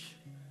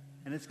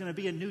and it's going to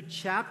be a new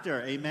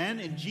chapter.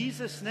 Amen? In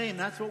Jesus' name,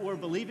 that's what we're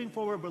believing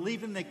for. We're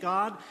believing that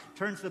God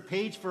turns the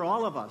page for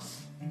all of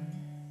us.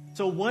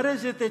 So what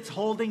is it that's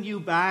holding you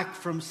back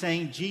from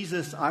saying,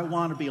 Jesus, I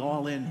want to be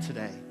all in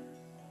today?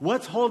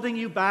 What's holding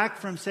you back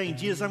from saying,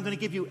 Jesus, I'm going to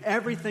give you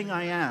everything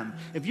I am?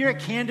 If you're a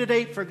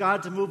candidate for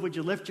God to move, would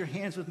you lift your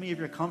hands with me if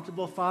you're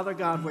comfortable? Father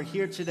God, we're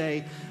here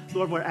today.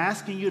 Lord, we're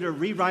asking you to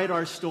rewrite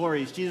our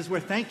stories. Jesus, we're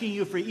thanking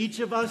you for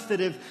each of us that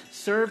have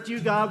served you,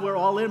 God. We're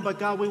all in, but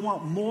God, we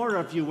want more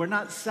of you. We're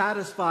not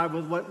satisfied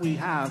with what we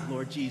have,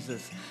 Lord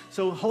Jesus.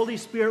 So Holy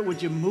Spirit,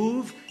 would you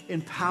move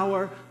in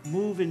power,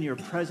 move in your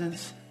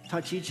presence,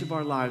 touch each of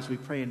our lives, we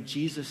pray in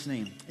Jesus'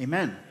 name.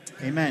 Amen.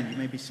 Amen. You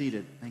may be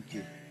seated. Thank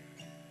you.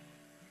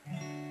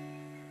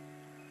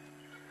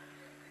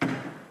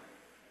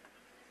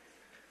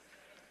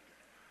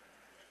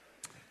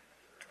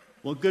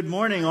 Well, good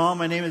morning, all.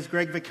 My name is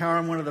Greg Vicar.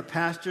 I'm one of the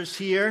pastors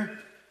here,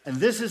 and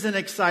this is an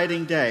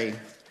exciting day.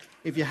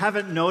 If you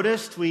haven't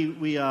noticed,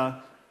 we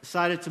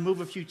decided to move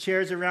a few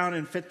chairs around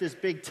and fit this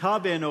big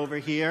tub in over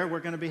here. We're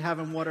going to be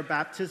having water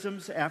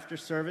baptisms after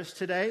service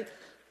today.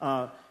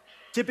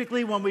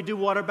 Typically, when we do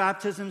water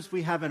baptisms,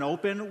 we have an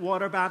open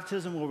water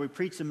baptism where we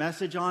preach a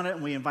message on it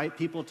and we invite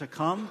people to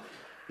come.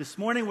 This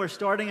morning, we're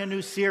starting a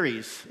new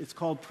series. It's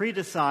called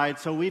Pre-Decide.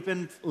 So we've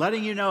been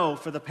letting you know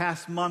for the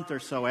past month or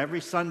so,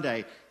 every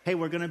Sunday, hey,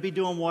 we're going to be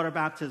doing water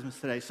baptisms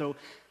today. So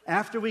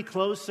after we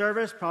close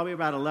service, probably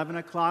about 11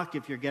 o'clock,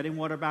 if you're getting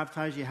water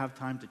baptized, you have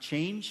time to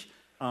change.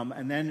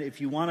 And then if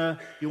you want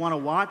to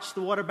watch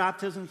the water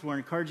baptisms, we're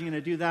encouraging you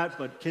to do that.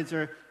 But kids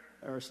are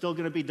still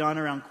going to be done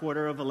around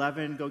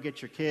 11:15. Go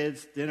get your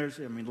kids.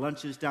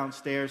 Lunches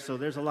downstairs. So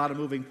there's a lot of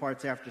moving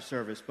parts after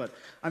service. But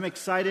I'm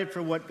excited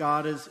for what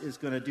God is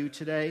going to do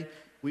today.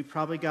 We've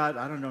probably got,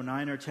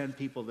 9 or 10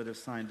 people that have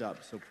signed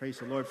up. So praise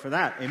the Lord for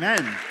that. Amen.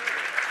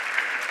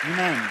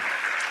 Amen.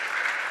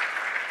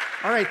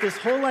 All right, this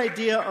whole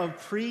idea of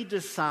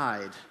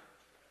pre-decide.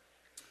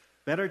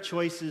 Better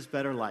choices,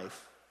 better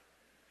life.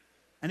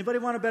 Anybody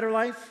want a better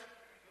life?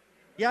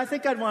 Yeah, I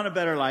think I'd want a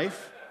better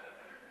life.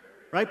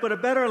 Right? But a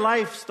better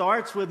life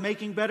starts with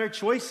making better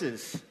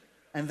choices.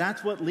 And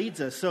that's what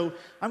leads us. So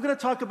I'm going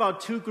to talk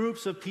about two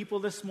groups of people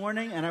this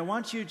morning. And I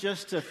want you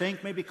just to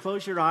think, maybe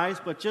close your eyes,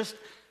 but just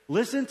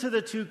listen to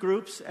the two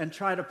groups and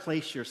try to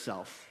place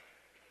yourself.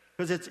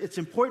 Because it's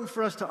important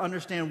for us to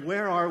understand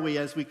where are we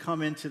as we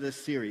come into this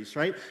series,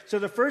 right? So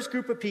the first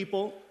group of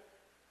people,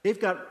 they've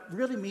got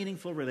really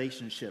meaningful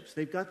relationships.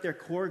 They've got their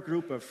core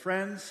group of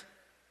friends.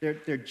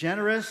 They're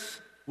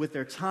generous with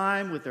their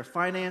time, with their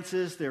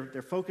finances.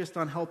 They're focused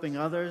on helping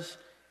others.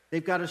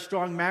 They've got a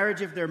strong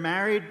marriage if they're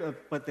married,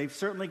 but they've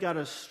certainly got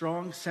a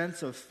strong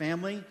sense of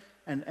family,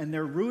 and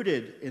they're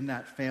rooted in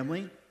that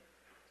family.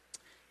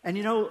 And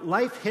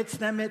life hits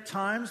them at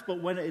times,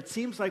 but when it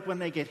seems like when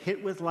they get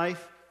hit with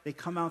life, they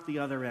come out the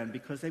other end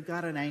because they've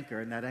got an anchor,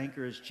 and that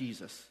anchor is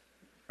Jesus.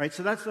 Right?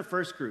 So that's the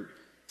first group.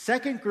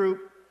 Second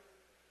group,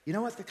 you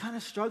know what? They're kind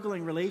of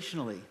struggling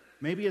relationally.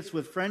 Maybe it's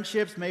with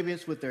friendships, maybe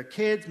it's with their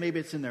kids, maybe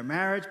it's in their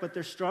marriage, but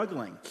they're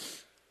struggling.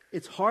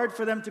 It's hard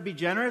for them to be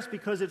generous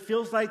because it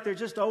feels like they're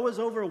just always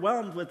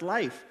overwhelmed with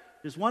life.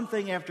 There's one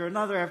thing after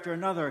another after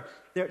another.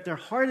 Their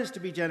heart is to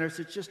be generous.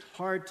 It's just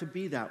hard to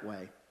be that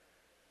way.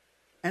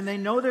 And they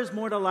know there's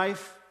more to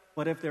life,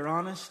 but if they're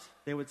honest,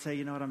 they would say,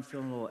 you know what, I'm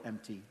feeling a little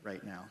empty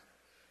right now.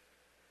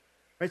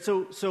 Right?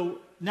 So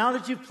now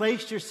that you've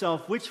placed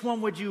yourself, which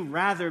one would you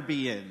rather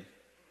be in?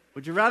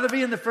 Would you rather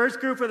be in the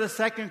first group or the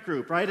second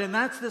group, right? And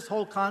that's this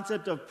whole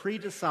concept of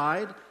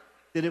pre-decide,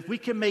 that if we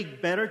can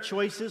make better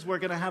choices, we're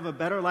going to have a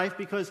better life,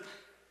 because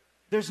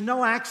there's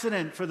no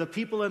accident for the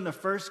people in the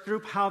first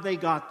group how they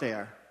got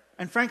there.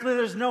 And frankly,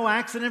 there's no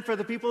accident for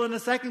the people in the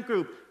second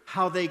group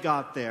how they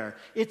got there.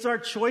 It's our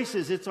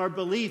choices, it's our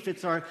belief,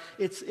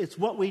 it's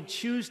what we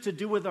choose to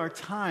do with our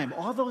time.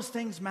 All those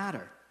things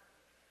matter.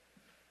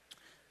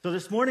 So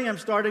this morning I'm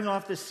starting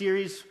off this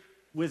series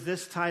with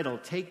this title,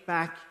 Take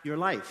Back Your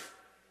Life.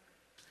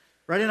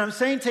 Right, and I'm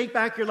saying take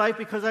back your life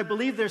because I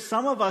believe there's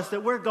some of us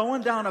that we're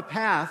going down a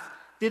path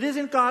that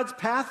isn't God's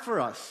path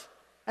for us.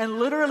 And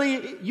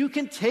literally, you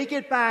can take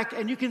it back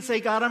and you can say,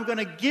 God, I'm going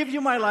to give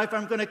you my life.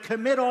 I'm going to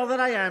commit all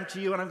that I am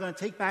to you, and I'm going to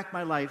take back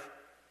my life.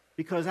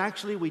 Because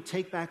actually, we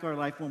take back our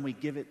life when we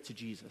give it to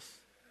Jesus.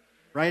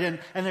 Right,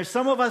 and there's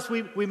some of us,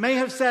 we may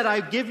have said, I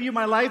give you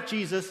my life,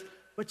 Jesus.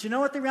 But you know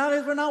what the reality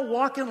is? We're not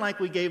walking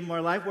like we gave him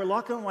our life. We're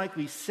walking like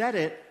we said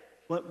it,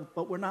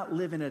 but we're not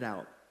living it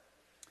out.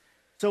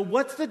 So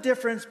what's the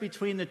difference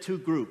between the two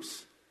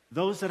groups?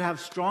 Those that have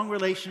strong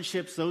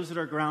relationships, those that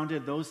are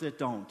grounded, those that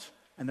don't,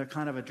 and they're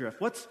kind of adrift.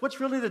 What's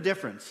really the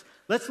difference?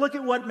 Let's look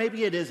at what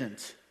maybe it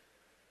isn't.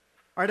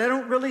 All right, I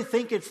don't really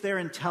think it's their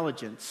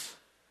intelligence.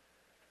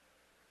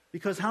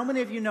 Because how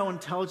many of you know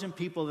intelligent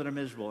people that are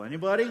miserable?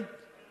 Anybody?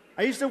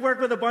 I used to work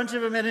with a bunch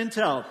of them at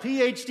Intel.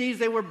 PhDs,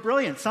 they were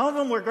brilliant. Some of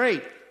them were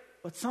great,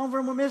 but some of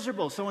them were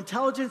miserable. So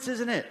intelligence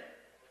isn't it.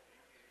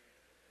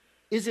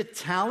 Is it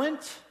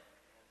talent?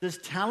 Does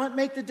talent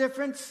make the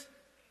difference?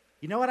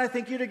 You know what? I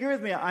think you'd agree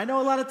with me. I know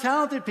a lot of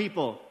talented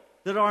people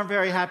that aren't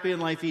very happy in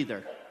life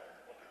either.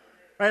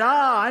 Right?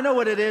 I know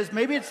what it is.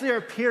 Maybe it's their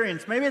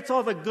appearance. Maybe it's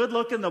all the good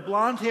looking, the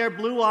blonde hair,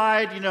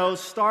 blue-eyed,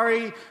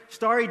 starry,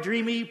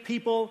 dreamy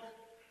people.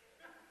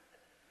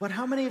 But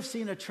how many have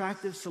seen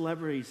attractive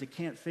celebrities that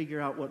can't figure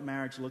out what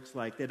marriage looks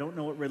like? They don't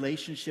know what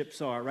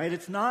relationships are, right?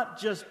 It's not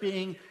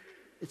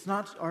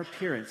our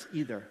appearance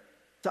either.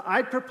 So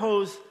I'd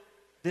propose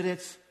that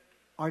it's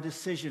our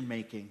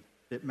decision-making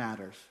that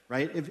matters,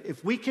 right?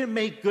 If we can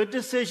make good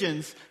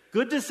decisions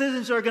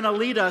are going to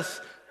lead us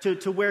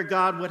to where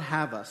God would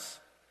have us.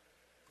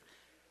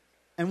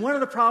 And one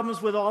of the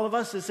problems with all of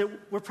us is that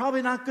we're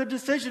probably not good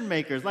decision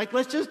makers. Like,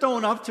 let's just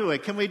own up to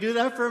it. Can we do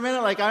that for a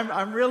minute? Like,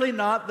 I'm really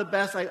not the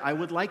best. I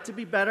would like to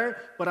be better,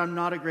 but I'm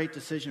not a great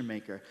decision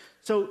maker.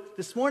 So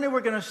this morning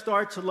we're going to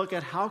start to look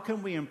at how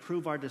can we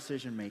improve our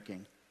decision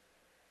making.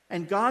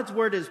 And God's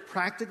word is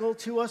practical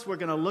to us. We're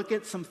going to look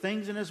at some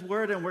things in his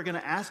word, and we're going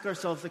to ask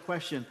ourselves the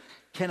question,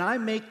 can I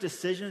make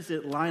decisions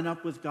that line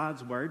up with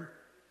God's word?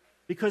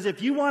 Because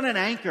if you want an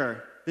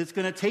anchor that's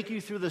going to take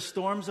you through the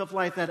storms of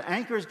life, that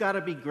anchor's got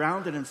to be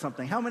grounded in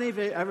something. How many of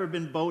you have ever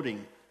been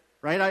boating?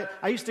 Right?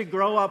 I used to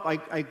grow up,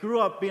 I grew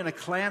up being a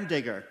clam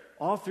digger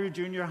all through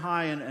junior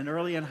high and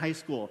early in high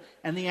school.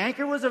 And the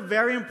anchor was a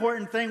very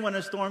important thing when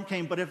a storm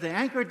came. But if the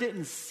anchor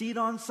didn't seat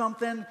on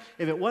something,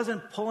 if it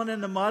wasn't pulling in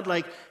the mud,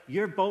 like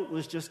your boat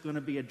was just going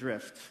to be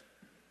adrift.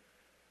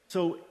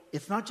 So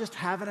it's not just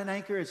having an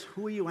anchor, it's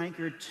who are you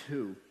anchored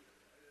to?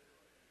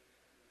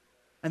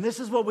 And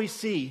this is what we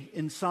see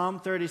in Psalm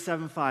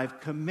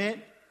 37:5. Commit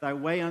thy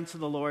way unto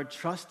the Lord,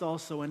 trust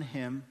also in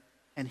him,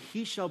 and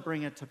he shall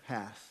bring it to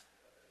pass.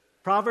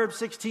 Proverbs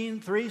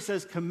 16:3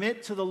 says,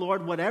 commit to the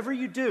Lord whatever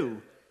you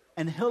do,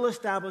 and he'll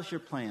establish your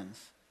plans.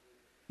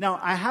 Now,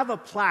 I have a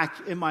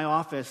plaque in my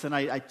office, and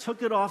I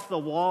took it off the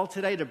wall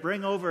today to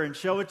bring over and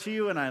show it to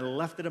you, and I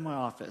left it in my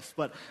office.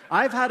 But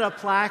I've had a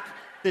plaque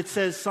that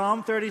says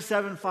Psalm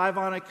 37:5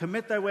 on it,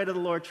 commit thy way to the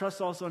Lord,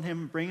 trust also in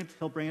him, and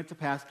he'll bring it to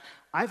pass.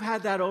 I've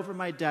had that over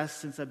my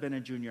desk since I've been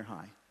in junior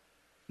high.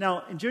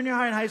 Now, in junior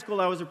high and high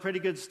school, I was a pretty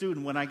good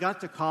student. When I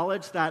got to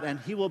college, that and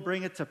he will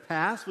bring it to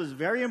pass was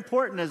very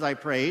important as I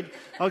prayed,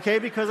 okay?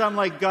 Because I'm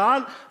like,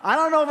 God, I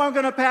don't know if I'm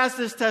going to pass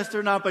this test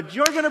or not, but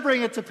you're going to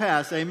bring it to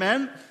pass,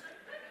 amen?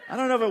 I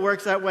don't know if it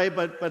works that way,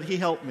 but he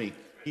helped me.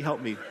 He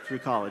helped me through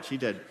college. He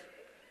did.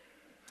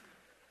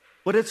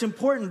 But it's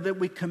important that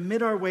we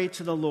commit our way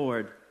to the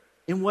Lord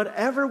in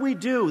whatever we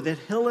do, that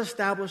he'll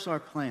establish our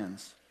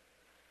plans.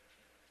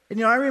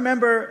 And I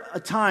remember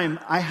a time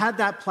I had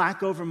that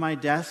plaque over my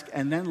desk,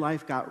 and then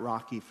life got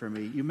rocky for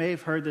me. You may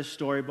have heard this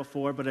story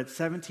before, but at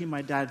 17,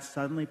 my dad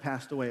suddenly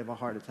passed away of a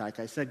heart attack.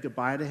 I said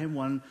goodbye to him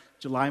one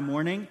July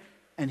morning,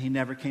 and he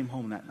never came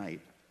home that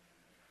night.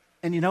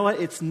 And you know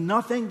what? It's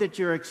nothing that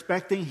you're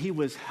expecting. He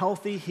was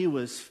healthy. He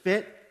was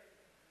fit.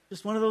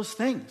 Just one of those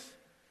things.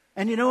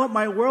 And you know what?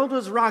 My world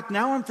was rocked.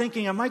 Now I'm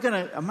thinking, am I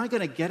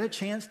gonna get a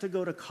chance to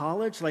go to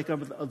college? Like, are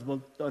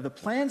the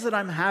plans that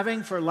I'm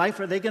having for life,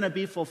 are they going to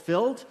be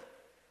fulfilled?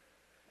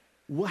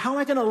 How am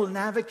I going to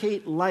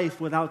navigate life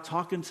without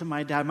talking to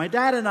my dad? My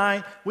dad and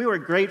I, we were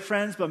great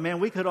friends, but man,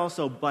 we could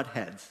also butt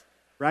heads,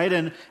 right?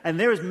 And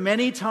there was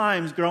many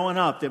times growing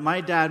up that my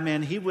dad,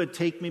 man, he would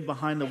take me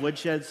behind the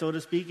woodshed, so to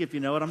speak. If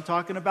you know what I'm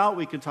talking about,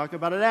 we can talk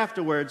about it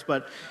afterwards.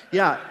 But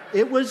yeah,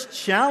 it was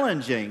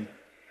challenging.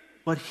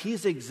 But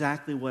he's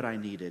exactly what I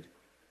needed.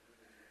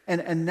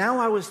 And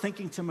now I was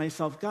thinking to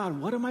myself, God,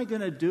 what am I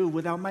going to do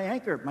without my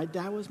anchor? My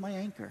dad was my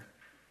anchor.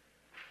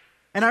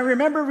 And I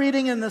remember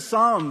reading in the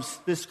Psalms,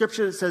 this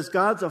scripture that says,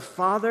 God's a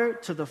father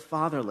to the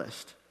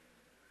fatherless.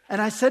 And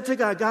I said to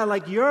God,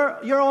 like,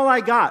 you're all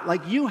I got.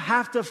 Like, you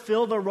have to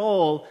fill the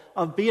role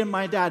of being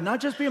my dad. Not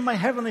just being my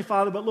heavenly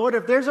father, but Lord,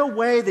 if there's a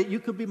way that you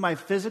could be my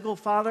physical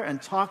father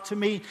and talk to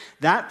me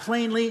that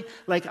plainly,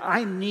 like,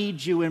 I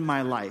need you in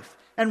my life.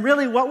 And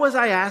really, what was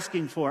I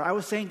asking for? I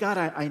was saying, God,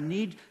 I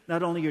need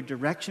not only your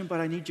direction,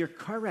 but I need your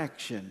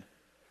correction.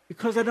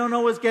 Because I don't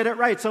always get it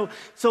right. So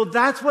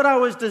that's what I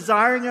was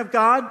desiring of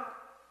God.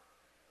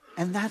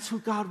 And that's who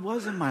God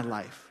was in my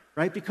life,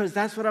 right? Because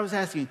that's what I was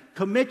asking.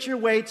 Commit your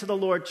way to the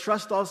Lord.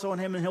 Trust also in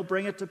him, and he'll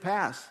bring it to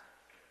pass.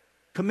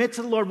 Commit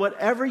to the Lord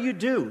whatever you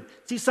do.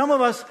 See, some of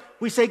us,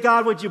 we say,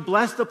 God, would you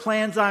bless the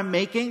plans I'm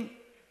making?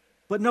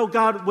 But no,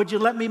 God, would you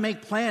let me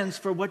make plans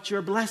for what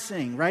you're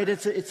blessing, right?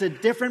 It's a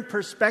different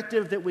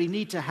perspective that we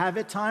need to have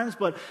at times,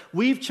 but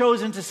we've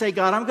chosen to say,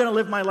 God, I'm going to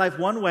live my life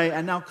one way,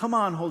 and now come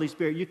on, Holy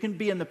Spirit, you can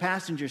be in the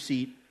passenger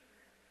seat.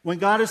 When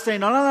God is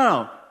saying,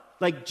 no.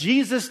 Like,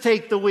 Jesus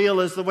take the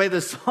wheel is the way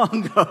the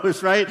song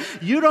goes, right?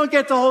 You don't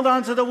get to hold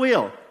on to the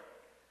wheel.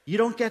 You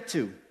don't get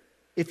to,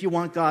 if you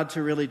want God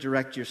to really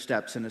direct your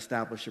steps and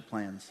establish your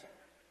plans.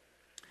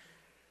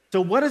 So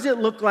what does it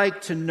look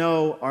like to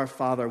know our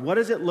Father? What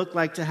does it look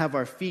like to have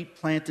our feet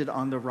planted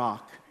on the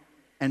rock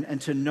and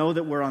to know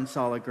that we're on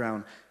solid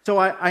ground? So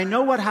I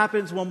know what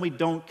happens when we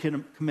don't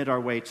commit our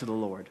way to the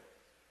Lord,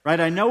 right?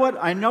 I know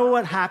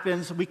what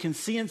happens. We can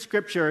see in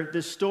Scripture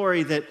this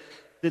story that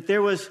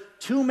there was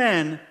two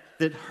men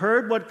that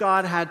heard what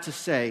God had to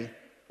say,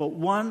 but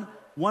one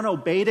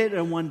obeyed it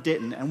and one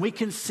didn't. And we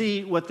can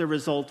see what the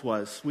result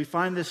was. We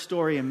find this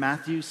story in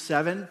Matthew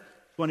 7,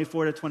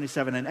 24 to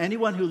 27. And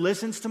anyone who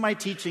listens to my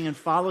teaching and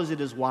follows it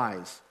is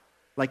wise,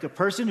 like a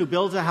person who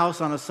builds a house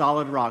on a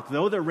solid rock.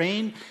 Though the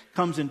rain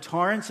comes in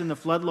torrents and the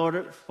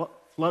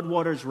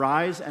floodwaters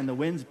rise and the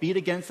winds beat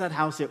against that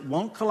house, it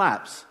won't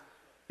collapse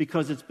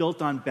because it's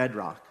built on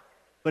bedrock.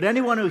 But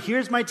anyone who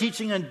hears my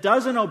teaching and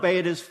doesn't obey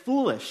it is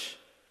foolish,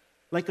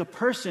 like a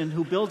person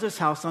who builds his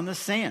house on the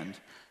sand.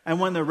 And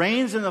when the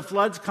rains and the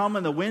floods come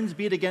and the winds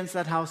beat against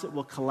that house, it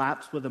will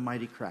collapse with a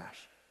mighty crash.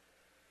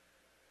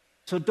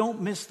 So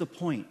don't miss the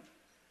point.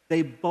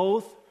 They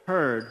both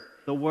heard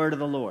the word of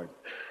the Lord.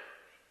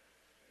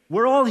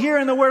 We're all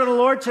hearing the word of the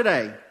Lord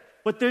today,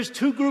 but there's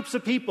two groups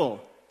of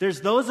people.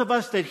 There's those of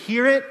us that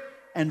hear it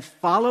and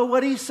follow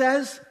what he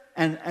says,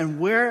 and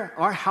where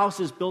our house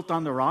is built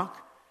on the rock.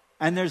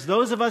 And there's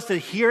those of us that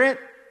hear it,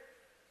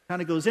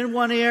 kind of goes in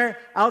one ear,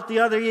 out the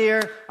other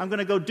ear. I'm going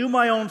to go do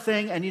my own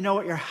thing. And you know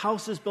what? Your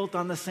house is built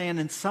on the sand.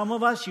 And some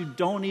of us, you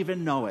don't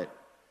even know it.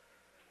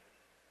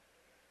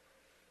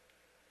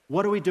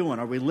 What are we doing?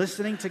 Are we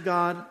listening to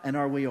God and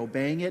are we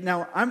obeying it?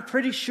 Now, I'm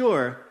pretty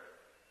sure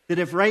that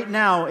if right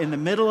now in the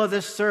middle of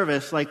this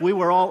service, like we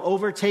were all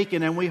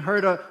overtaken and we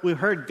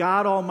heard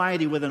God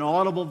Almighty with an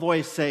audible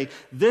voice say,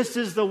 "This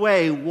is the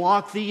way,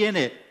 walk thee in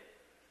it,"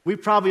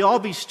 we'd probably all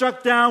be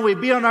struck down.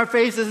 We'd be on our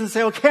faces and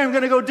say, "Okay, I'm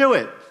going to go do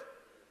it."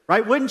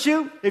 Right? Wouldn't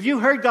you? If you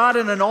heard God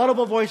in an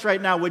audible voice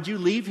right now, would you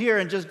leave here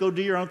and just go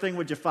do your own thing?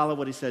 Would you follow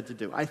what he said to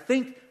do? I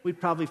think we'd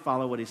probably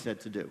follow what he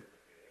said to do.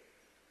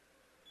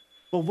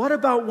 But what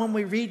about when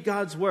we read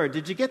God's word?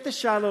 Did you get the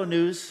Shiloh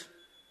News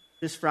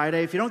this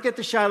Friday? If you don't get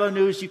the Shiloh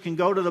News, you can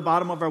go to the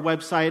bottom of our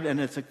website and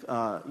it's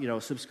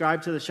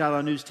subscribe to the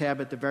Shiloh News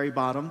tab at the very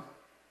bottom.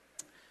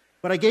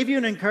 But I gave you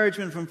an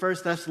encouragement from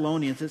 1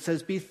 Thessalonians. It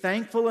says, "Be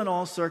thankful in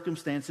all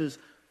circumstances,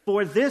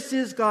 for this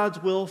is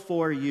God's will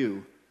for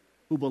you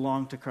who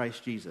belong to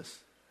Christ Jesus."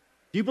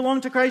 Do you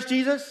belong to Christ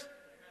Jesus?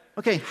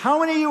 Okay, how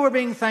many of you are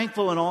being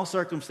thankful in all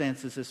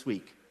circumstances this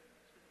week?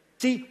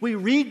 See, we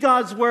read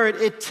God's word.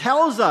 It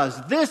tells us,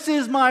 this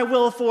is my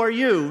will for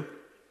you.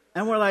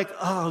 And we're like,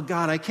 oh,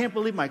 God, I can't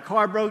believe my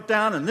car broke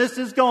down, and this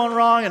is going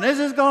wrong, and this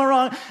is going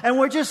wrong. And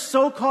we're just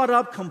so caught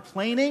up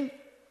complaining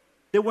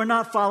that we're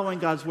not following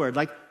God's word.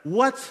 Like,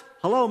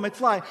 hello,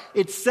 McFly.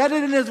 It said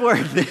it in his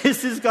word.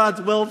 This is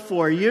God's will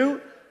for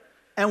you,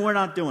 and we're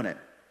not doing it.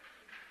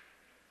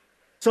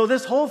 So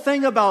this whole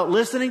thing about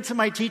listening to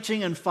my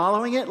teaching and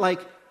following it,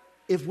 like,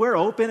 if we're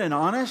open and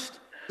honest,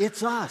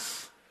 it's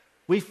us.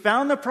 We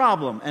found the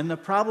problem, and the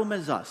problem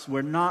is us.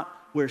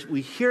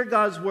 We hear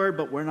God's word,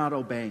 but we're not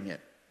obeying it.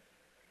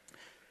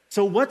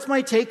 So what's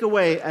my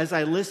takeaway as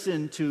I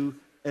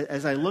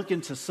look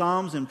into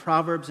Psalms and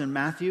Proverbs and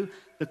Matthew?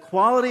 The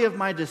quality of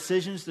my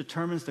decisions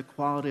determines the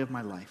quality of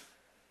my life.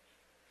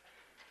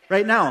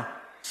 Right now,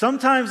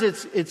 sometimes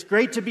it's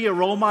great to be a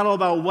role model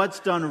about what's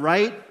done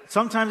right.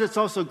 Sometimes it's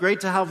also great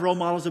to have role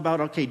models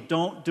about, okay,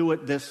 don't do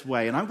it this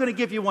way. And I'm going to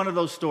give you one of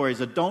those stories,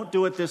 a don't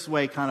do it this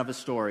way kind of a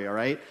story, all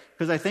right?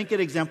 Because I think it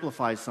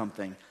exemplifies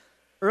something.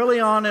 Early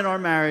on in our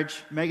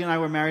marriage, Meg and I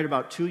were married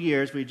about 2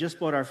 years. We just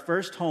bought our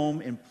first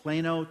home in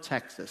Plano,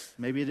 Texas.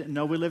 Maybe you didn't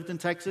know we lived in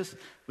Texas.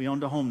 We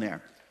owned a home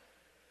there.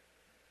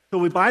 So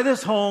we buy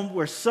this home.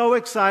 We're so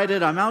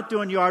excited. I'm out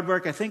doing yard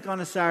work, I think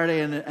on a Saturday,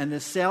 and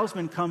this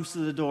salesman comes to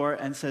the door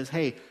and says,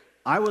 "Hey,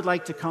 I would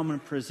like to come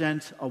and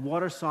present a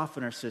water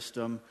softener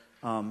system.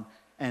 Do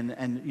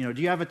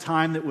you have a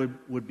time that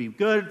would be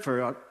good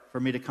for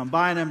me to come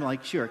by?" And I'm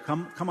like, "Sure,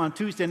 come on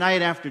Tuesday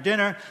night after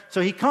dinner." So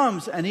he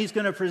comes, and he's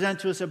going to present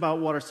to us about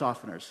water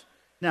softeners.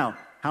 Now,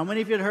 how many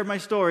of you had heard my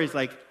stories?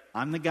 Like,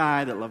 I'm the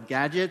guy that love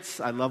gadgets.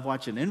 I love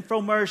watching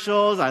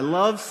infomercials. I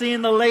love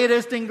seeing the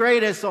latest and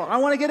greatest. So I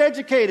want to get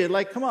educated.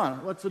 Like, come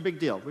on, what's the big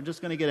deal? We're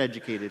just going to get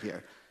educated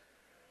here.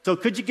 So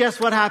could you guess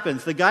what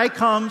happens? The guy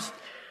comes,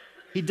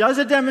 he does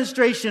a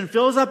demonstration,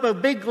 fills up a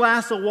big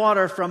glass of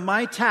water from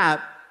my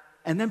tap,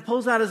 and then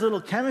pulls out his little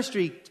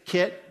chemistry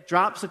kit,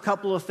 drops a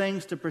couple of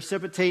things to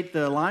precipitate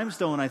the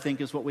limestone, I think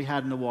is what we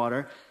had in the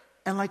water.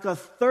 And like a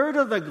third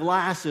of the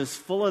glass is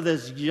full of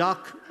this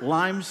yuck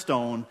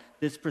limestone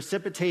that's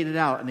precipitated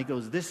out. And he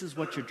goes, "This is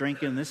what you're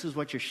drinking. This is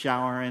what you're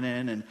showering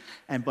in.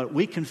 But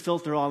we can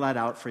filter all that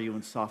out for you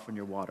and soften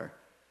your water.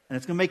 And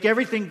it's going to make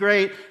everything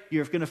great.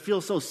 You're going to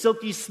feel so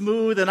silky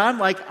smooth." And I'm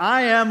like,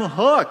 I am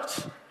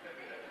hooked.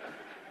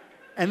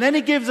 And then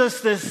he gives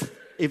us this.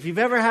 If you've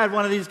ever had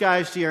one of these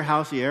guys to your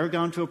house, you ever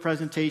gone to a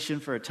presentation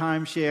for a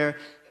timeshare,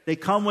 they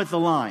come with the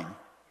line,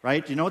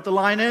 right? Do you know what the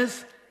line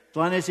is? The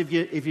line is, if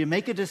you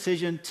make a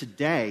decision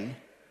today,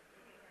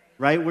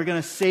 right, we're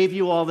going to save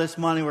you all this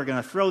money. We're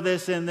going to throw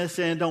this in.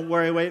 Don't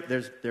worry, wait,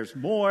 there's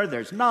more.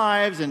 There's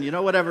knives and,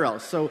 whatever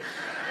else. So,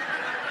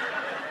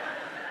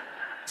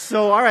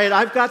 all right,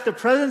 I've got the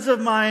presence of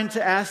mind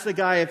to ask the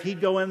guy if he'd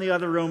go in the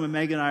other room, and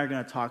Meg and I are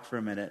going to talk for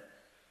a minute.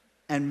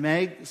 And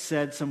Meg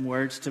said some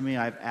words to me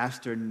I've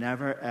asked her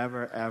never,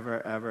 ever,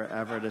 ever, ever,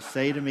 ever to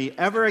say to me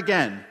ever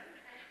again.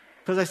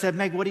 Because I said,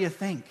 "Meg, what do you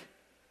think?"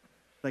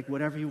 Like,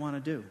 "Whatever you want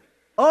to do."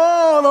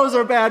 Oh, those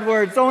are bad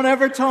words. Don't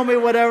ever tell me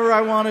whatever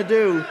I want to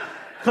do.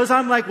 Because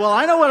I'm like, well,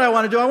 I know what I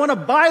want to do. I want to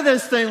buy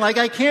this thing. Like,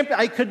 I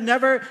could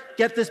never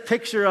get this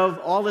picture of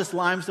all this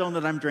limestone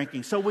that I'm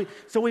drinking. So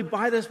we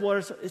buy this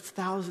water. So it's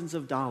thousands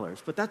of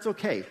dollars, but that's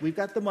okay. We've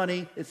got the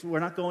money. We're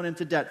not going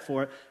into debt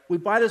for it. We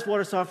buy this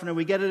water softener.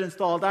 We get it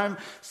installed. I'm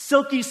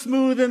silky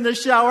smooth in the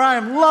shower. I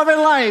am loving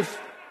life.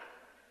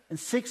 And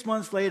 6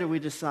 months later, we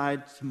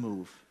decide to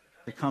move,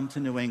 to come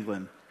to New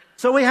England.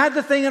 So we had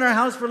the thing in our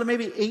house for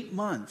maybe 8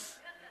 months.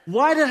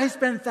 Why did I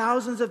spend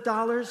thousands of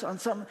dollars on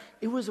something?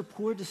 It was a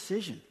poor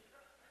decision.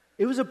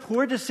 It was a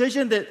poor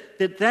decision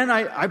that then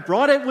I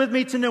brought it with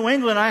me to New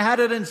England. I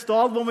had it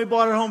installed when we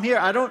bought it home here.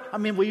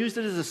 We used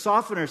it as a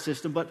softener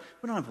system, but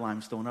we don't have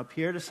limestone up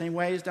here the same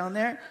way as down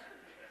there.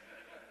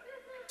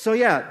 So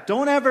yeah,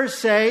 don't ever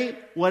say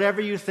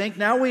whatever you think.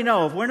 Now we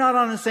know if we're not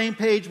on the same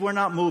page, we're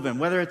not moving.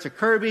 Whether it's a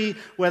Kirby,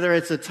 whether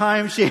it's a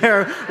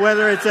timeshare,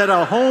 whether it's at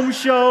a home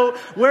show,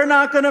 we're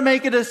not going to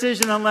make a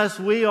decision unless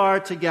we are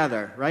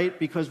together, right?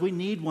 Because we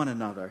need one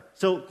another.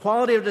 So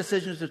quality of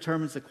decisions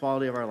determines the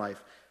quality of our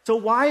life. So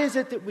why is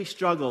it that we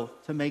struggle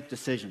to make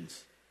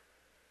decisions?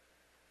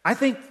 I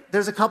think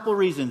there's a couple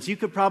reasons. You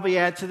could probably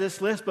add to this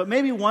list, but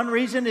maybe one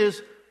reason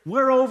is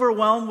we're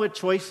overwhelmed with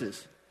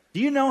choices. Do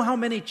you know how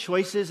many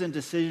choices and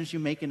decisions you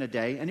make in a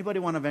day?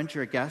 Anybody want to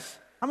venture a guess?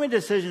 How many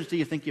decisions do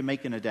you think you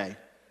make in a day?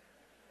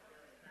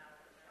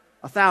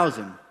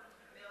 1,000.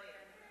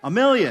 A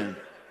million.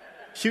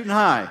 Shooting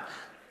high.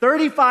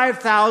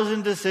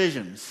 35,000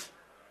 decisions.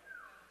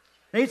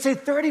 Now you'd say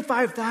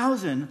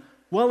 35,000?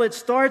 Well, it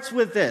starts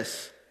with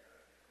this.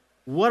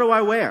 What do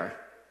I wear?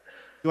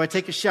 Do I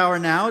take a shower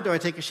now? Do I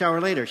take a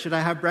shower later? Should I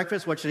have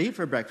breakfast? What should I eat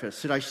for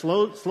breakfast? Should I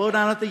slow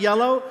down at the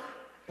yellow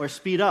or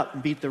speed up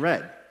and beat the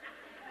red?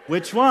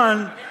 Which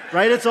one,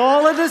 right? It's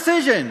all a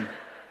decision.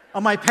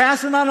 Am I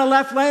passing on the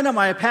left lane? Am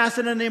I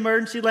passing in the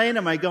emergency lane?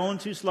 Am I going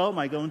too slow? Am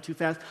I going too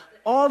fast?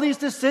 All these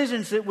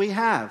decisions that we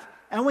have,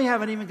 and we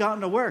haven't even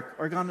gotten to work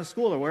or gone to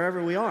school or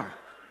wherever we are.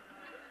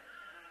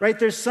 Right?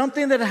 There's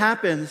something that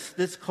happens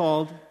that's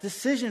called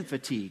decision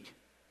fatigue.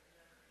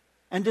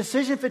 And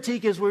decision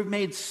fatigue is we've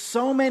made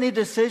so many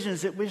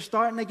decisions that we're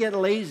starting to get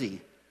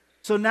lazy.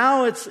 So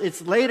now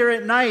it's later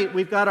at night,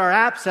 we've got our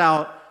apps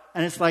out,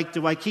 and it's like,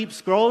 do I keep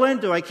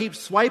scrolling? Do I keep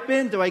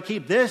swiping? Do I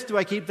keep this? Do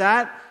I keep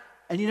that?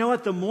 And you know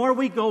what? The more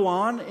we go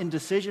on in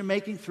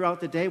decision-making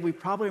throughout the day, we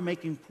probably are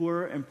making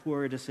poorer and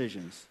poorer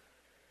decisions.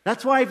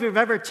 That's why if you've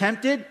ever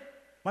tempted,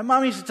 my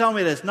mom used to tell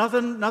me this,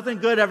 nothing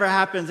good ever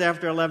happens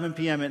after 11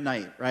 p.m. at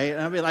night, right?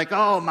 And I'd be like,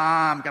 oh,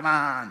 Mom, come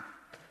on.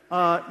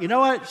 You know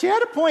what? She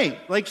had a point.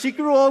 Like, she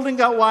grew old and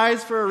got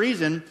wise for a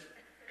reason.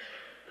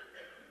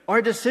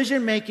 Our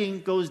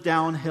decision-making goes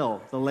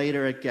downhill the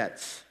later it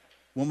gets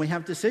when we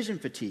have decision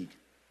fatigue.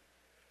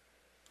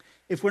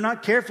 If we're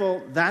not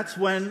careful, that's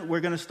when we're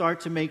going to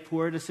start to make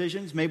poor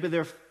decisions. Maybe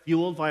they're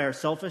fueled by our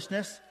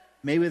selfishness.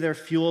 Maybe they're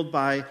fueled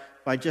by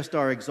just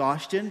our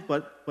exhaustion,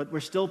 but we're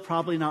still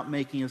probably not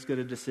making as good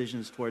of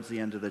decisions towards the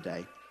end of the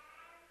day.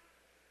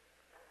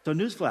 So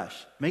newsflash,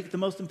 make the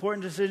most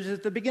important decisions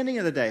at the beginning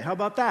of the day. How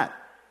about that?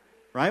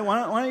 Right?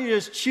 Why don't you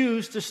just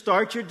choose to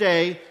start your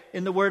day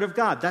in the Word of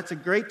God? That's a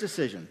great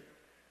decision.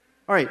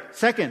 All right,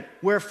 second,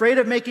 we're afraid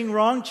of making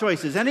wrong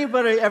choices.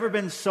 Anybody ever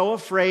been so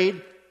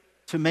afraid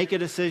to make a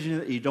decision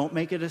that you don't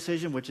make a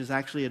decision, which is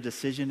actually a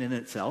decision in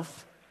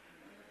itself?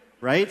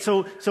 Right?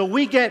 So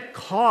we get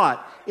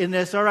caught in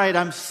this, all right,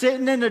 I'm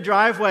sitting in the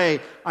driveway,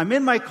 I'm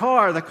in my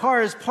car, the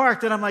car is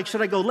parked, and I'm like,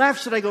 should I go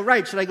left, should I go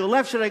right, should I go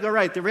left, should I go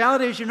right? The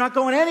reality is you're not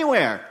going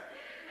anywhere.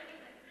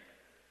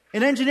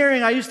 In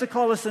engineering, I used to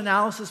call this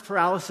analysis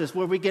paralysis,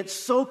 where we get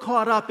so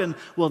caught up in,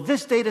 well,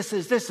 this data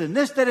says this, and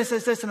this data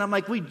says this, and I'm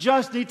like, we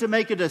just need to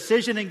make a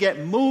decision and get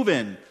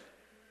moving.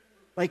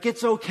 Like,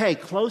 it's okay.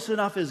 Close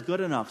enough is good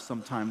enough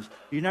sometimes.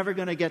 You're never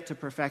going to get to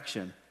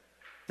perfection.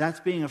 That's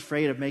being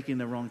afraid of making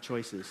the wrong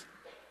choices.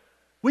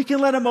 We can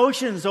let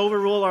emotions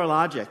overrule our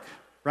logic,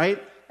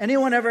 right?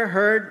 Anyone ever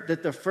heard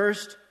that the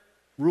first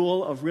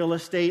rule of real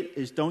estate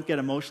is don't get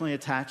emotionally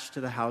attached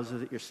to the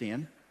houses that you're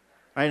seeing?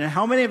 Right? And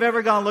how many have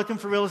ever gone looking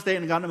for real estate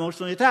and gotten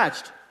emotionally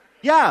attached?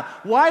 Yeah.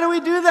 Why do we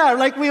do that?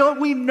 Like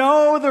we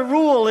know the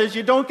rule is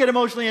you don't get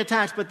emotionally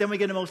attached, but then we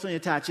get emotionally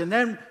attached. And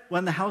then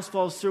when the house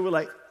falls through, we're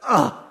like,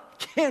 oh,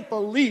 can't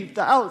believe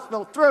the house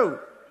fell through.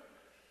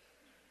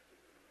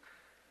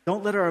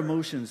 Don't let our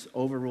emotions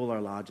overrule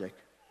our logic.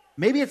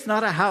 Maybe it's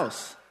not a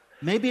house.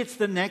 Maybe it's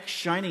the next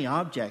shiny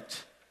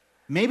object.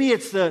 Maybe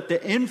it's the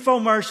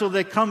infomercial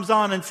that comes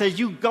on and says,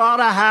 you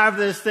gotta have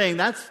this thing.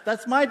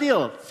 That's my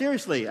deal,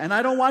 seriously. And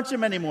I don't watch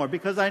them anymore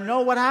because I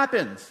know what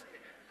happens.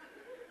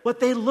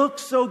 But they look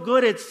so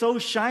good, it's so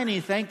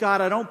shiny. Thank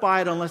God I don't buy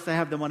it unless they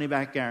have the money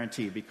back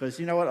guarantee. Because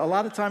you know what? A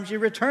lot of times you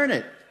return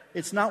it.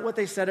 It's not what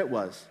they said it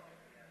was.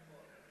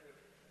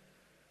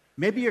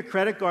 Maybe your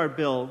credit card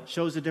bill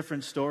shows a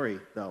different story,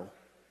 though,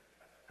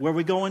 where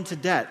we go into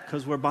debt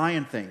because we're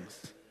buying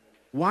things.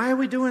 Why are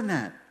we doing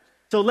that?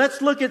 So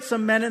let's look at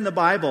some men in the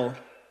Bible,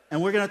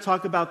 and we're going to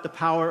talk about the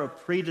power of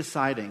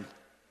pre-deciding.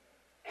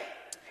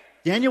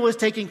 Daniel was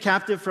taken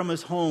captive from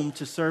his home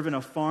to serve in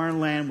a foreign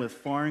land with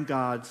foreign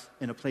gods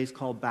in a place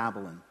called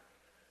Babylon.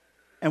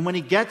 And when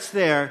he gets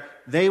there,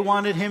 they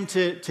wanted him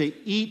to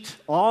eat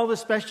all the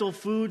special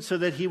food so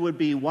that he would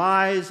be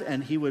wise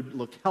and he would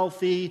look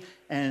healthy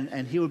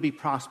and he would be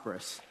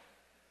prosperous.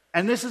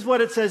 And this is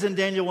what it says in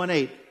Daniel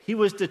 1:8. He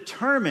was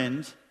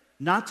determined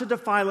not to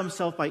defile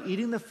himself by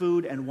eating the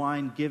food and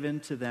wine given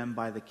to them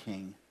by the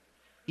king.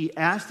 He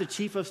asked the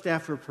chief of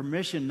staff for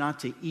permission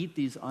not to eat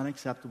these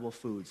unacceptable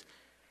foods.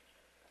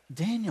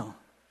 Daniel,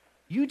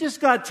 you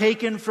just got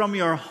taken from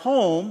your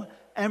home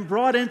and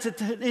brought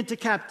into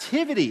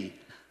captivity.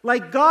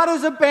 Like, God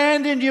has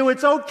abandoned you.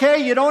 It's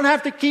okay. You don't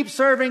have to keep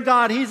serving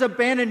God. He's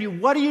abandoned you.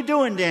 What are you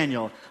doing,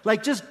 Daniel?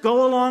 Like, just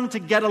go along to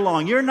get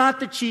along. You're not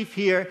the chief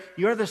here.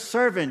 You're the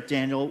servant,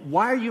 Daniel.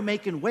 Why are you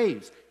making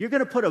waves? You're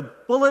going to put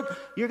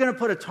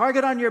a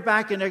target on your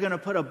back, and they're going to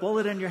put a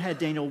bullet in your head,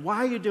 Daniel. Why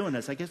are you doing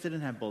this? I guess they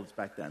didn't have bullets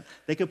back then.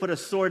 They could put a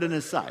sword in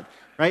his side,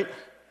 right?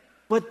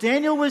 But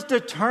Daniel was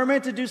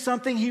determined to do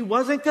something. He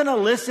wasn't going to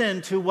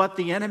listen to what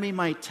the enemy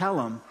might tell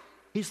him.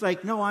 He's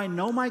like, no, I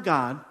know my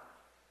God.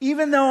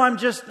 Even though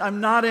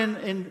I'm not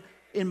in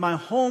my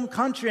home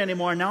country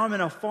anymore, now I'm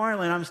in a foreign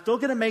land, I'm still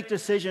going to make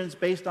decisions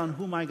based on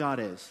who my God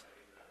is.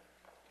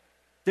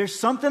 There's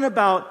something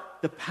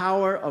about the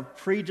power of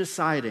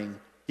pre-deciding.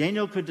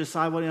 Daniel could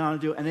decide what he wanted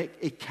to do, and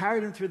it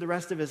carried him through the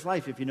rest of his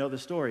life, if you know the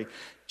story.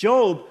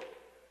 Job,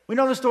 we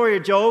know the story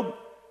of Job.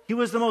 He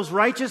was the most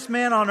righteous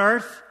man on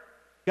earth.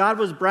 God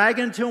was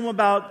bragging to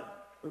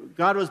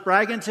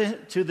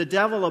the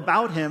devil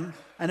about him,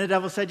 and the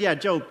devil said, yeah,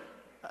 Job,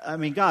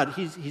 God,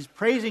 he's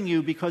praising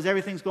you because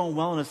everything's going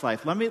well in his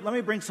life. Let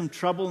me bring some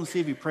trouble and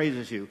see if he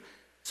praises you.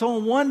 So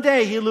in one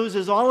day, he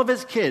loses all of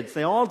his kids.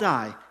 They all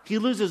die. He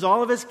loses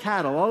all of his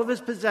cattle, all of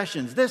his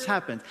possessions. This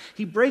happens.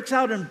 He breaks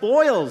out in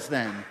boils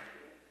then.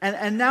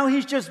 And now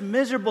he's just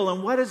miserable.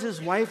 And what is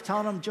his wife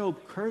telling him?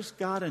 Job, curse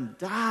God and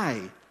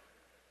die.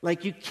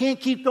 Like, you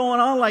can't keep going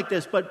on like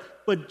this.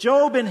 But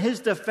Job, in his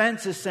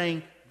defense, is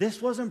saying,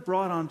 this wasn't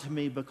brought on to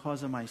me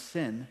because of my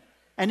sin.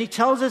 And he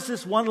tells us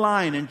this one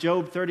line in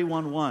Job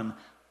 31:1.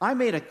 I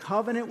made a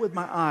covenant with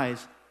my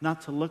eyes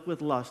not to look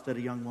with lust at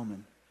a young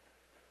woman.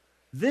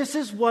 This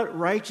is what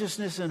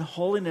righteousness and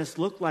holiness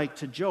looked like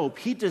to Job.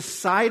 He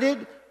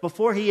decided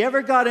before he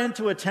ever got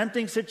into a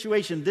tempting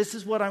situation, this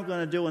is what I'm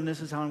going to do and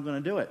this is how I'm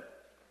going to do it.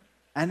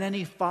 And then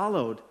he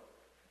followed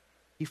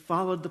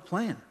the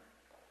plan.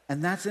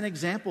 And that's an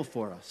example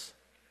for us.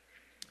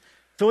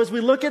 So as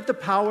we look at the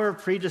power of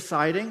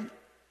pre-deciding,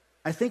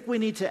 I think we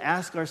need to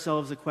ask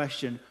ourselves the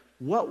question,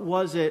 what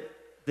was it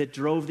that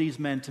drove these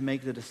men to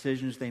make the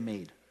decisions they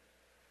made?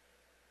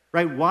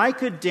 Right? Why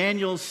could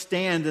Daniel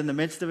stand in the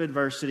midst of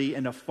adversity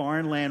in a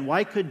foreign land?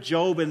 Why could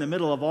Job, in the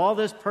middle of all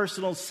this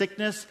personal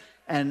sickness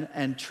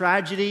and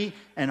tragedy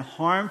and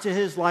harm to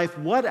his life,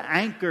 what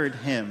anchored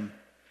him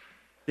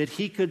that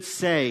he could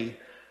say,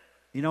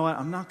 you know what,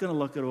 I'm not going to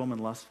look at a woman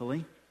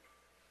lustfully?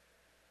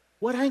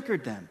 What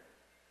anchored them?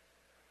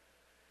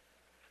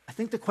 I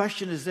think the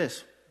question is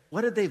this: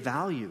 what did they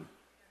value?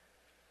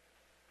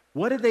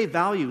 What did they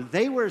value?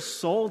 They were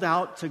sold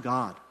out to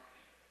God.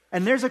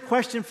 And there's a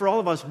question for all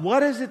of us.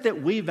 What is it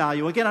that we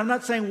value? Again, I'm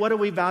not saying what do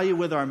we value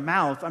with our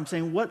mouth. I'm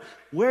saying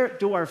where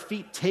do our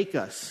feet take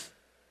us?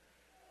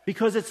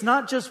 Because it's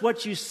not just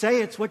what you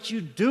say, it's what you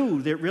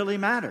do that really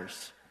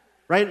matters.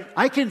 Right?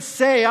 I can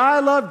say, I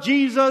love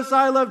Jesus,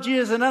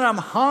 and then I'm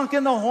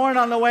honking the horn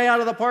on the way out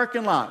of the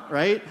parking lot,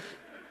 right?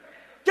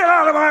 Get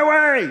out of my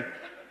way!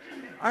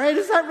 All right,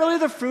 is that really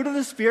the fruit of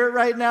the Spirit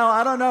right now?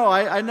 I don't know.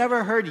 I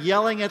never heard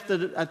yelling at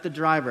the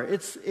driver.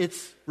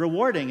 It's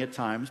rewarding at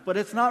times, but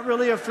it's not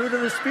really a fruit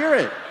of the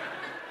Spirit.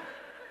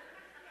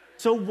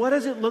 So what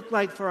does it look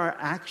like for our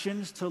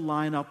actions to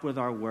line up with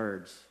our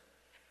words?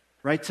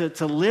 Right?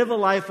 To live a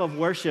life of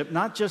worship,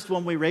 not just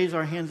when we raise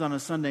our hands on a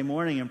Sunday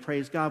morning and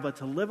praise God, but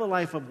to live a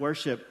life of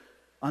worship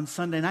on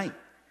Sunday night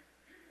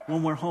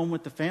when we're home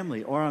with the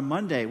family, or on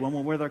Monday when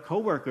we're with our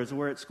coworkers or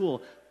we're at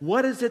school.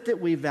 What is it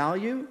that we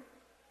value?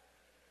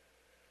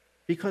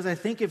 Because I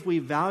think if we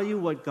value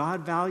what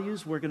God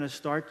values, we're going to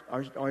start,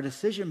 our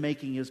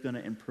decision-making is going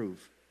to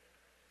improve.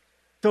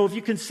 So if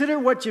you consider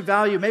what you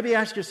value, maybe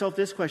ask yourself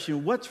this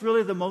question: what's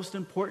really the most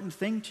important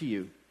thing to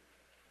you?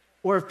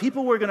 Or if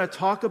people were going to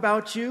talk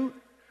about you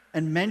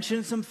and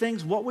mention some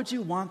things, what would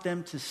you want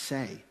them to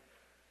say?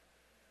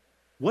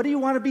 What do you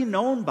want to be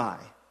known by?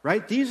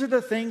 Right? These are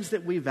the things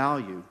that we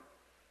value.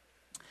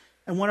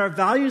 And when our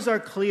values are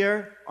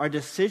clear, our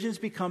decisions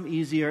become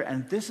easier,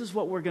 and this is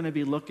what we're going to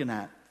be looking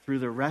at through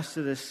the rest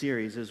of this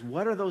series, is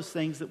what are those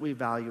things that we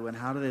value and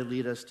how do they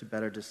lead us to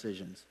better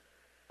decisions?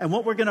 And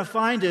what we're going to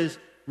find is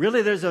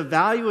really there's a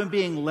value in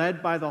being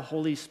led by the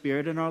Holy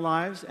Spirit in our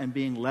lives and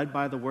being led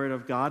by the Word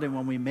of God. And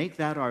when we make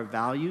that our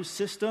value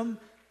system,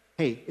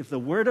 hey, if the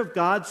Word of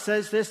God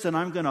says this, then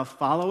I'm going to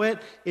follow it.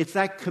 It's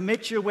that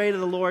commit your way to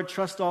the Lord,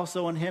 trust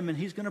also in Him, and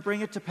He's going to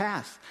bring it to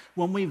pass.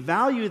 When we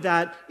value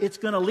that, it's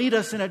going to lead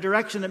us in a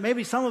direction that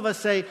maybe some of us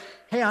say,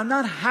 hey, I'm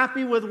not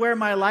happy with where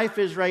my life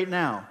is right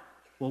now.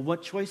 Well,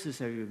 what choices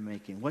have you been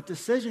making? What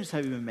decisions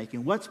have you been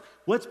making?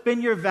 What's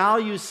been your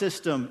value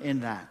system in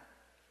that?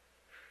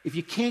 If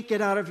you can't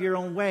get out of your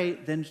own way,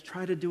 then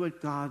try to do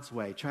it God's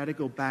way. Try to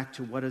go back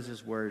to what does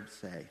His Word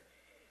say.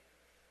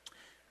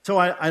 So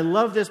I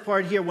love this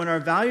part here. When our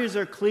values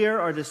are clear,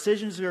 our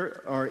decisions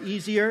are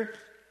easier.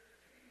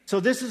 So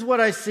this is what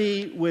I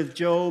see with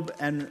Job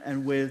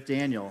and with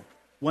Daniel.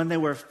 When they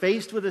were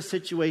faced with a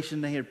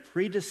situation, they had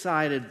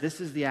pre-decided, this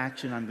is the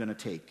action I'm going to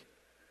take.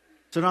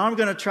 So now I'm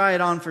going to try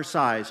it on for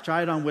size.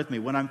 Try it on with me.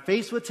 When I'm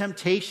faced with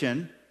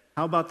temptation,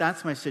 how about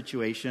that's my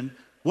situation?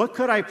 What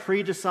could I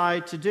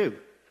pre-decide to do?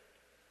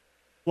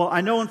 Well,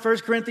 I know in 1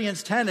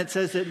 Corinthians 10 it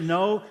says that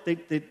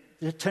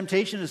the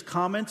temptation is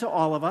common to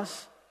all of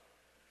us,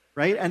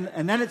 right?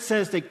 And then it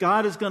says that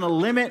God is going to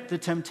limit the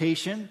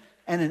temptation,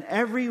 and in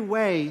every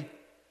way,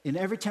 in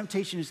every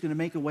temptation, He's going to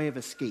make a way of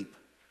escape.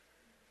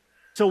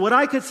 So what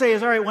I could say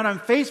is, all right, when I'm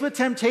faced with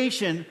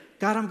temptation,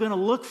 God, I'm going to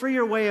look for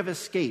your way of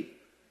escape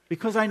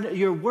because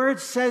your word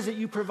says that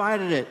you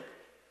provided it.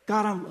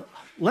 God,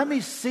 let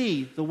me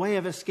see the way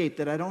of escape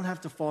that I don't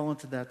have to fall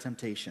into that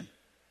temptation.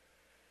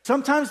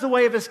 Sometimes the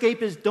way of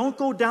escape is don't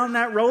go down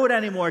that road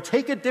anymore.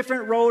 Take a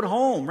different road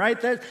home,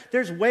 right?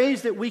 There's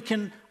ways that we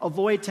can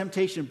avoid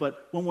temptation,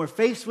 but when we're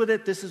faced with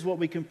it, this is what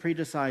we can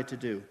pre-decide to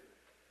do.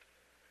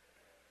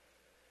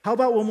 How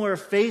about when we're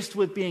faced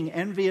with being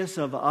envious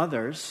of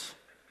others?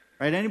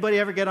 Right? Anybody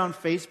ever get on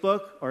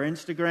Facebook or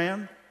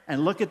Instagram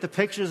and look at the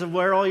pictures of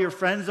where all your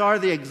friends are,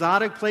 the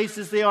exotic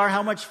places they are,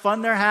 how much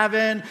fun they're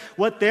having,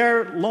 what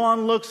their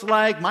lawn looks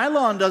like? My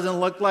lawn doesn't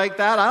look like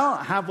that. I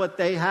don't have what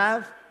they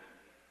have.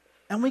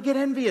 And we get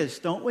envious,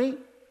 don't we?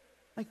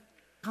 Like,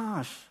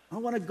 gosh, I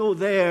want to go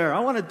there. I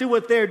want to do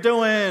what they're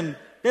doing.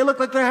 They look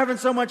like they're having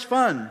so much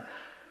fun.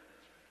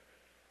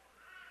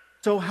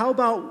 So how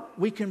about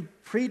we can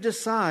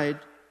pre-decide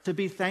to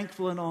be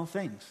thankful in all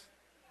things?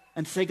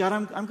 And say, God,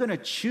 I'm going to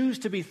choose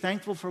to be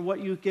thankful for what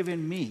you've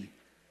given me.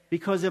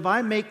 Because if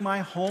I make my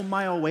home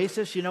my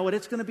oasis, you know what?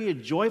 It's going to be a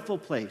joyful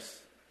place.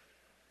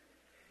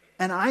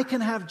 And I can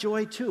have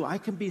joy too. I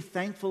can be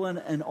thankful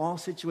in all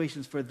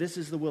situations, for this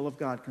is the will of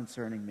God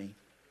concerning me.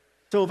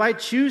 So if I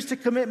choose to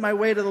commit my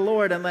way to the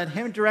Lord and let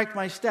Him direct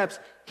my steps,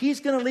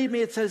 He's going to lead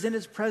me. It says, in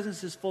His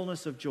presence is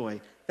fullness of joy.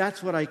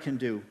 That's what I can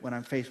do when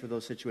I'm faced with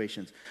those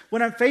situations.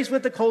 When I'm faced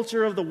with the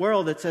culture of the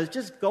world that says,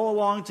 just go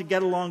along to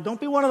get along. Don't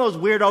be one of those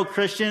weirdo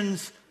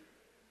Christians.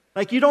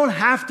 Like, you don't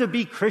have to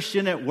be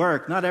Christian at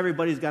work. Not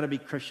everybody's got to be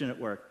Christian at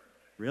work.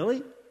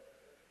 Really?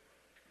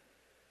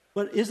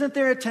 But isn't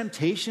there a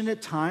temptation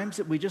at times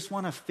that we just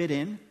want to fit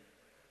in?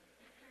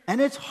 And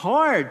it's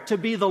hard to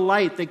be the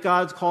light that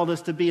God's called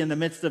us to be in the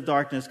midst of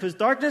darkness, because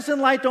darkness and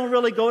light don't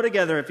really go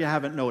together if you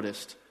haven't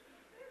noticed.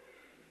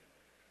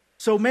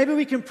 So maybe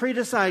we can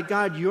pre-decide,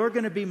 God, you're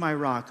going to be my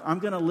rock. I'm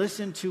going to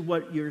listen to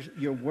what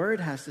your word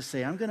has to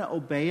say. I'm going to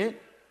obey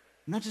it.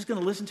 I'm not just going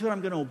to listen to it.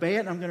 I'm going to obey it,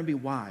 and I'm going to be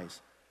wise.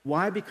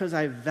 Why? Because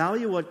I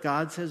value what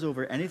God says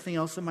over anything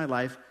else in my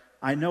life.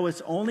 I know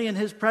it's only in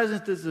His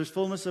presence that there's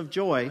fullness of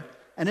joy.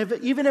 And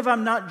even if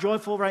I'm not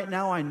joyful right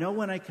now, I know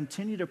when I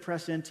continue to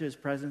press into His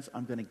presence,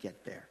 I'm going to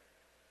get there.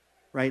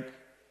 Right?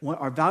 When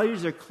our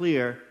values are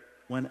clear,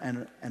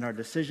 and our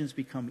decisions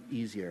become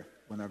easier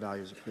when our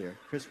values are clear.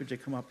 Chris, would you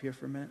come up here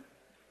for a minute?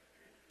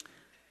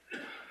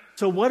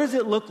 So what does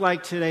it look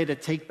like today to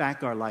take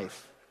back our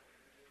life?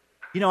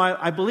 You know,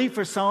 I believe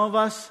for some of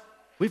us,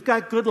 we've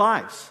got good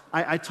lives.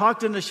 I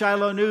talked in the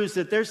Shiloh News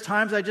that there's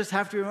times I just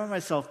have to remind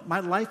myself,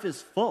 my life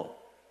is full.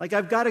 Like,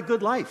 I've got a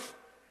good life.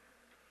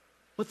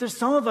 But there's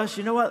some of us,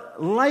 you know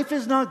what? Life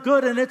is not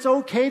good, and it's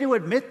okay to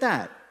admit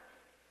that.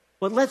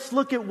 But let's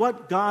look at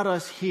what got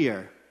us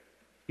here.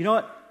 You know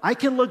what? I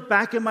can look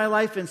back in my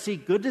life and see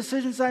good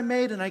decisions I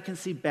made, and I can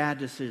see bad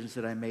decisions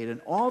that I made.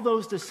 And all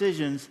those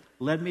decisions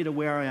led me to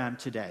where I am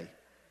today.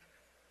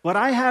 But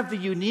I have the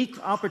unique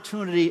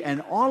opportunity,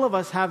 and all of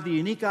us have the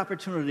unique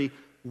opportunity.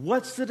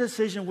 What's the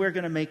decision we're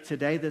going to make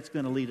today that's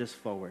going to lead us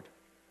forward?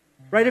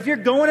 Right? If you're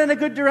going in a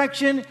good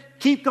direction,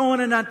 keep going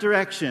in that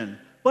direction.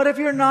 But if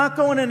you're not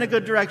going in a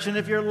good direction,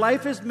 if your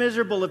life is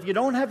miserable, if you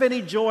don't have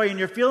any joy and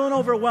you're feeling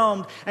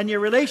overwhelmed and your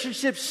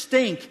relationships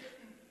stink,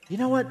 you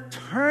know what?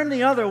 Turn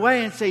the other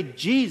way and say,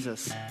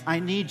 Jesus, I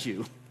need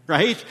you,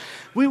 right?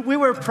 We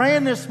were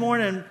praying this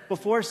morning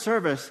before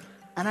service,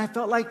 and I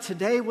felt like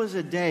today was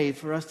a day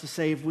for us to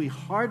say, if we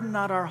harden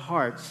not our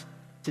hearts,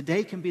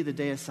 today can be the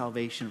day of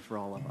salvation for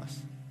all of us.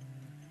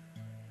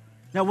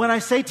 Now, when I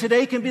say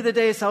today can be the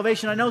day of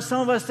salvation, I know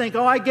some of us think,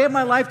 I gave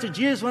my life to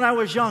Jesus when I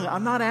was young.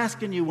 I'm not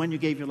asking you when you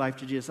gave your life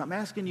to Jesus. I'm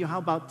asking you, how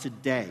about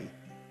today?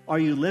 Are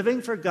you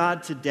living for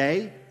God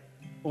today?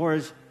 Or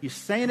is you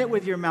saying it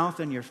with your mouth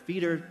and your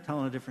feet are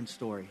telling a different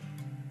story?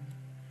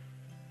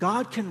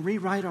 God can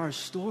rewrite our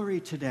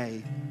story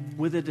today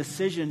with a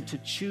decision to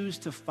choose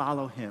to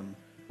follow Him,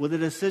 with a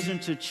decision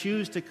to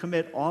choose to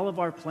commit all of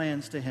our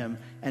plans to Him,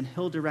 and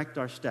He'll direct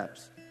our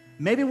steps.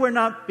 Maybe we're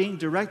not being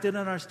directed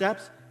in our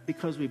steps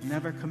because we've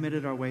never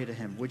committed our way to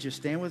Him. Would you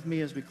stand with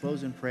me as we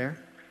close in prayer?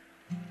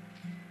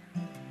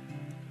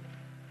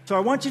 So I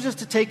want you just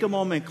to take a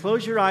moment,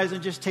 close your eyes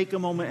and just take a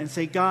moment and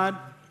say, God,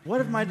 what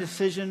did my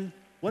decisions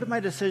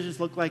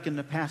look like in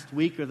the past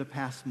week or the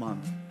past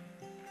month?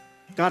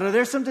 God, are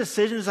there some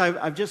decisions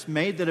I've just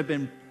made that have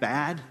been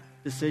bad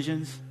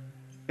decisions?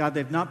 God,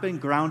 they've not been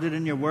grounded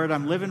in your word.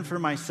 I'm living for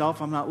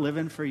myself. I'm not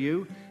living for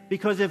you.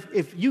 Because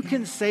if you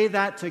can say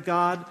that to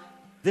God,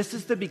 this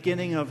is the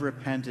beginning of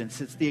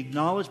repentance. It's the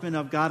acknowledgement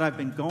of, God, I've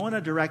been going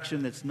a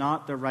direction that's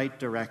not the right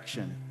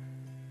direction.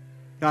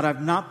 God,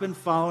 I've not been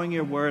following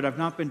your word. I've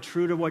not been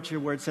true to what your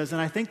word says.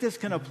 And I think this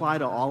can apply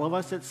to all of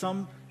us in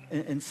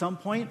some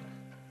point.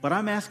 But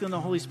I'm asking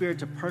the Holy Spirit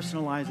to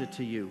personalize it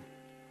to you.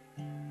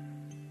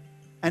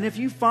 And if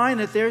you find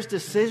that there's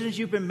decisions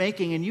you've been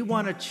making and you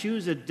want to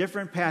choose a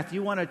different path,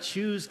 you want to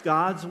choose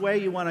God's way,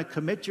 you want to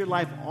commit your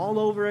life all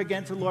over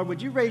again to the Lord,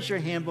 would you raise your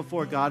hand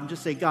before God and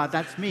just say, God,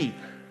 that's me.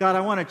 God, I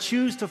want to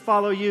choose to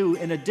follow you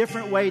in a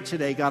different way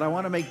today. God, I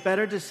want to make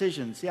better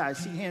decisions. Yeah, I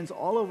see hands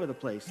all over the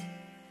place.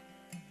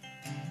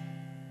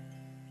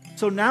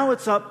 So now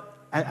it's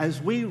up,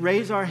 as we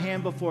raise our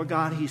hand before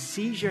God, he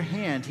sees your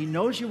hand. He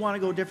knows you want to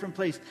go a different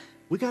place.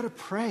 We got to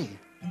pray.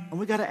 And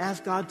we got to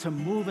ask God to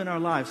move in our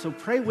lives. So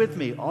pray with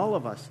me, all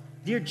of us.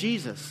 Dear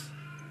Jesus,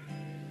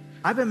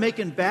 I've been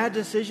making bad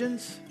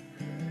decisions,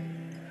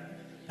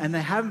 and they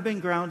haven't been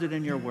grounded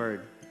in your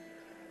word.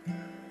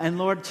 And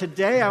Lord,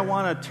 today I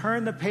want to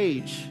turn the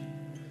page.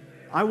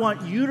 I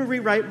want you to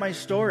rewrite my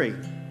story.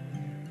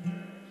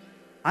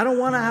 I don't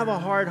want to have a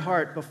hard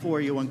heart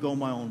before you and go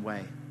my own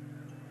way.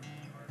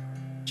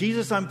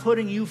 Jesus, I'm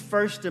putting you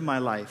first in my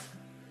life.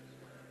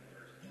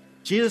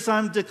 Jesus,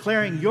 I'm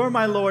declaring you're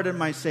my Lord and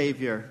my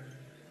Savior.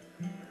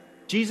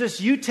 Jesus,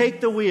 you take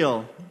the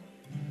wheel.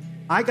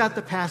 I got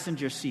the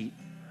passenger seat.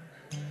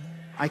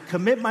 I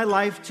commit my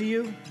life to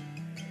you.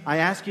 I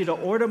ask you to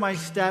order my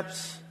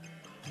steps,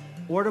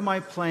 order my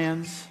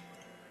plans.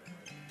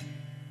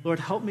 Lord,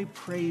 help me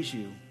praise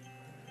you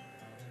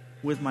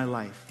with my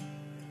life.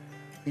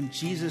 In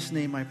Jesus'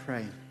 name I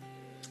pray.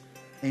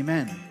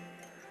 Amen.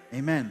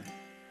 Amen.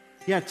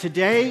 Yeah,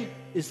 today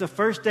is the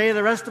first day of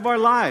the rest of our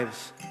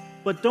lives.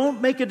 But don't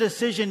make a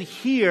decision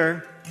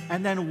here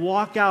and then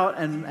walk out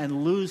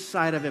and lose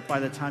sight of it by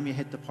the time you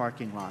hit the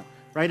parking lot,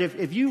 right?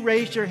 If you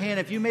raised your hand,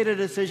 if you made a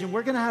decision,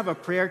 we're going to have a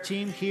prayer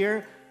team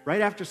here.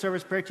 Right after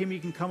service, prayer team, you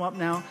can come up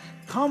now.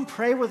 Come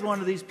pray with one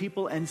of these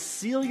people and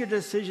seal your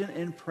decision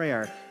in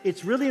prayer.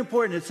 It's really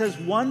important. It says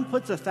 1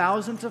 puts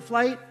 1,000 to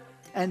flight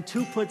and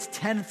 2 puts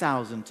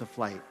 10,000 to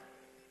flight.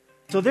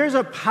 So there's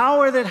a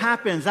power that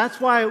happens.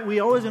 That's why we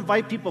always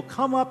invite people,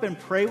 come up and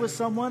pray with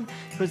someone,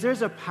 because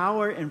there's a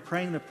power in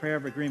praying the prayer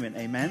of agreement.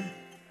 Amen?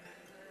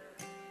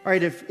 All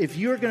right, if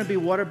you're going to be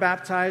water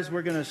baptized,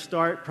 we're going to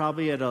start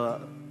probably at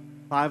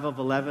 5 of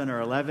 11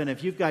 or 11.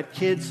 If you've got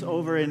kids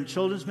over in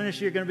children's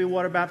ministry, you're going to be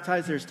water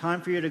baptized. There's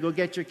time for you to go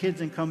get your kids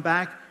and come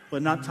back,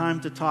 but not time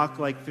to talk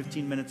like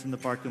 15 minutes in the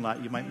parking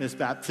lot. You might miss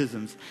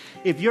baptisms.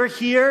 If you're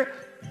here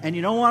and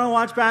you don't want to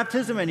watch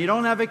baptism and you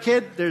don't have a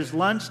kid, there's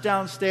lunch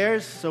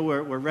downstairs, so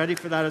we're ready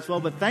for that as well.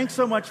 But thanks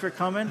so much for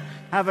coming.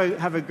 Have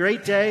a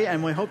great day,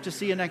 and we hope to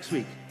see you next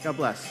week. God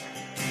bless.